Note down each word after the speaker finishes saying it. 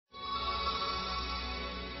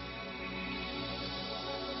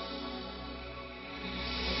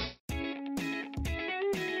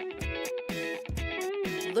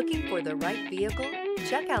Looking for the right vehicle?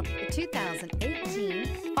 Check out the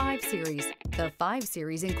 2018 5 Series. The 5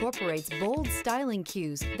 Series incorporates bold styling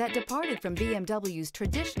cues that departed from BMW's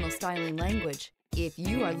traditional styling language. If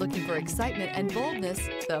you are looking for excitement and boldness,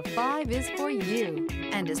 the 5 is for you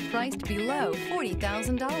and is priced below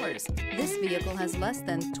 $40,000. This vehicle has less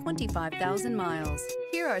than 25,000 miles.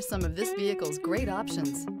 Here are some of this vehicle's great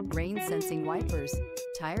options: rain sensing wipers,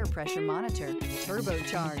 tire pressure monitor,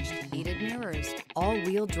 turbocharged, heated mirrors,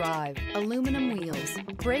 all-wheel drive, aluminum wheels,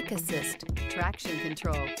 brake assist, traction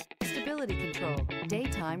control, stability control,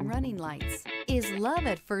 daytime running lights. Is love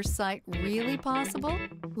at first sight really possible?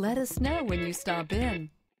 Let us know when you stop in.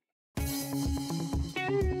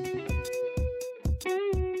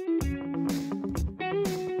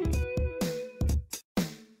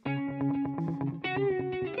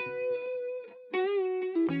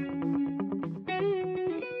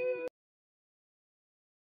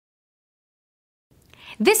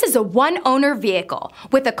 This is a one-owner vehicle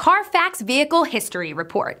with a Carfax Vehicle History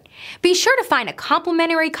Report. Be sure to find a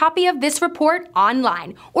complimentary copy of this report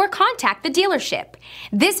online or contact the dealership.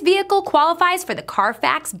 This vehicle qualifies for the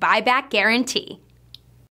Carfax Buyback Guarantee.